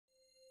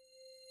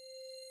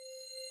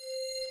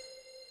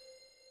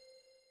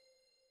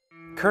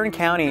Kern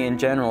County in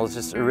general is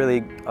just a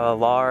really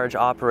large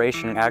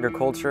operation in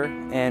agriculture,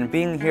 and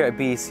being here at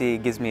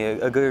BC gives me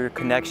a good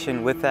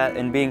connection with that,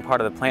 and being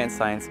part of the plant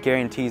science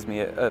guarantees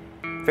me a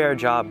fair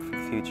job for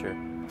the future.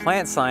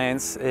 Plant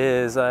science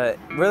is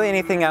really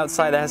anything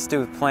outside that has to do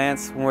with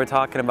plants when we're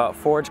talking about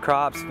forage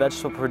crops,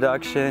 vegetable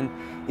production,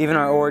 even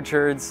our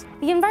orchards.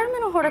 The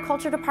Environmental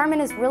Horticulture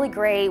Department is really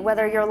great,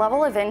 whether your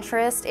level of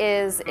interest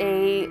is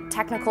a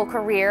technical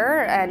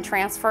career and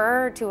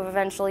transfer to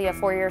eventually a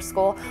four-year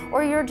school,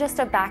 or you're just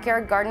a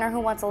backyard gardener who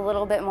wants a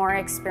little bit more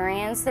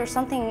experience. There's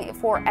something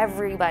for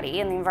everybody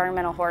in the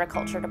Environmental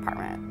Horticulture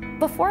Department.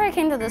 Before I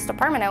came to this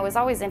department, I was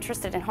always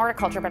interested in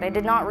horticulture, but I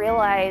did not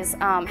realize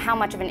how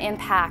much of an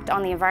impact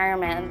on the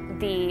environment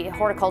the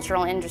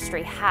horticultural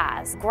industry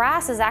has.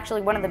 Grass is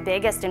actually one of the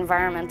biggest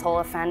environmental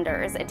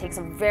offenders. It takes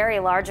a very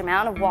large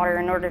amount of water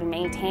in order to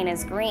maintain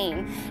its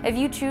green. If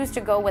you choose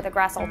to go with a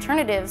grass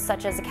alternative,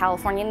 such as a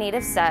California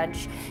native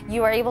sedge,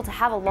 you are able to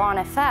have a lawn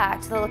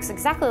effect that looks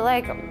exactly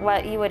like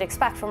what you would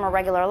expect from a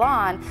regular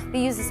lawn, but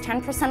uses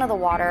 10% of the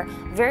water,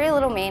 very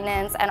little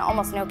maintenance, and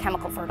almost no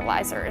chemical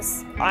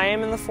fertilizers. I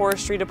am in the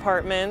forestry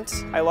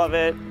department. I love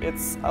it.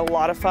 It's a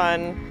lot of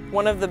fun.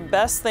 One of the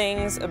best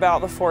things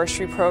about the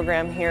forestry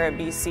program here at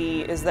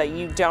BC is that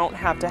you don't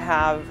have to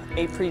have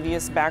a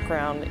previous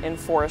background in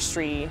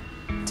forestry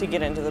to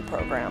get into the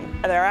program.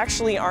 There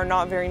actually are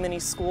not very many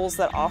schools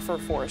that offer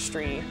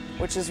forestry,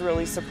 which is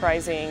really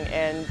surprising,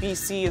 and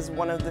BC is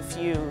one of the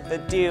few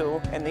that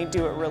do, and they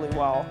do it really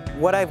well.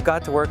 What I've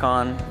got to work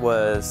on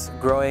was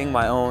growing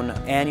my own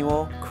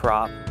annual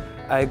crop.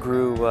 I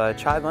grew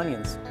chive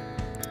onions.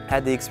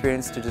 Had the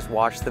experience to just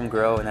watch them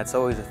grow, and that's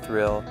always a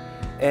thrill,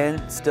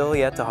 and still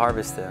yet to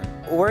harvest them.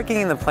 Working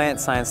in the plant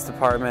science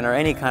department or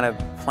any kind of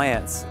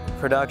plants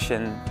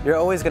production, you're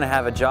always going to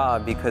have a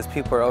job because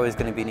people are always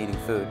going to be needing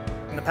food.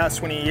 In the past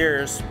 20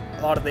 years,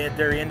 a lot of the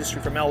dairy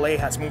industry from LA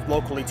has moved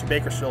locally to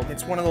Bakersfield.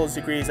 It's one of those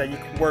degrees that you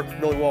can work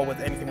really well with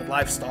anything with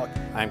livestock.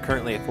 I'm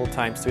currently a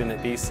full-time student at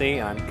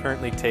BC. I'm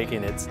currently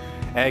taking its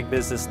Ag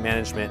Business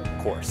Management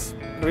course.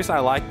 The reason I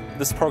like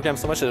this program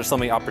so much is there's so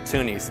many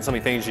opportunities and so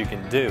many things you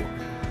can do.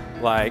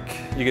 Like,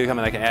 you could become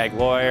like an ag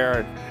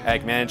lawyer,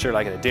 ag manager,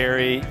 like at a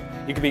dairy.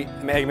 You could be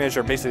an ag manager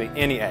of basically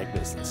any ag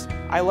business.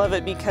 I love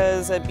it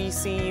because at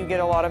BC you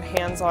get a lot of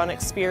hands-on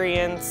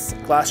experience.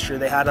 Last year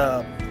they had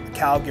a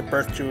cow give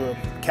birth to a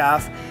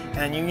calf,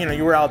 and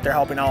you were out there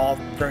helping out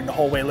during the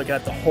whole way, looking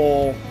at the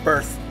whole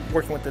birth,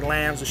 working with the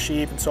lambs, the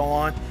sheep, and so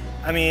on.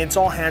 I mean, it's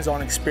all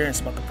hands-on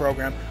experience about the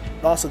program.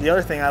 But also the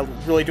other thing I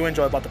really do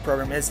enjoy about the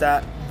program is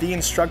that the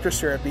instructors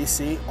here at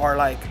BC are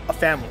like a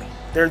family.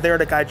 They're there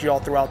to guide you all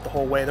throughout the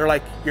whole way. They're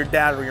like your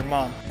dad or your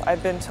mom.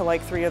 I've been to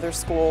like 3 other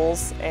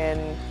schools,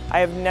 and I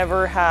have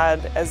never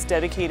had as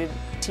dedicated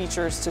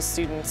teachers to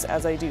students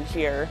as I do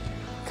here.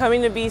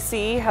 Coming to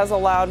BC has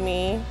allowed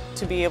me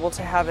to be able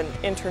to have an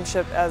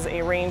internship as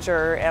a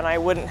ranger, and I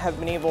wouldn't have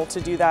been able to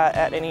do that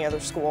at any other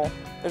school.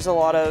 There's a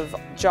lot of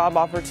job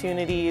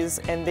opportunities,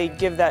 and they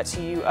give that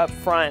to you up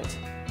front.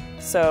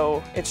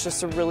 So it's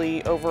just a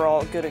really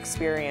overall good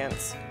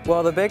experience.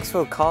 Well, the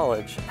Bakersfield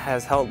College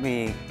has helped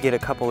me get a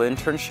couple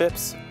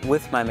internships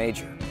with my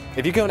major.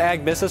 If you go into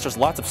ag business, there's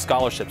lots of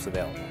scholarships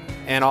available.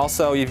 And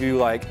also, if you do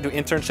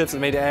internships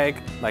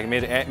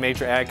at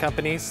major ag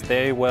companies,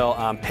 they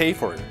will pay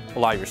for a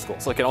lot of your school,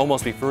 so it can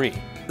almost be free.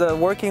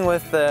 Working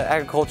with the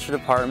agriculture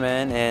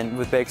department and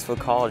with Bakersfield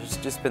College has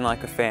just been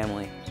like a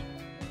family.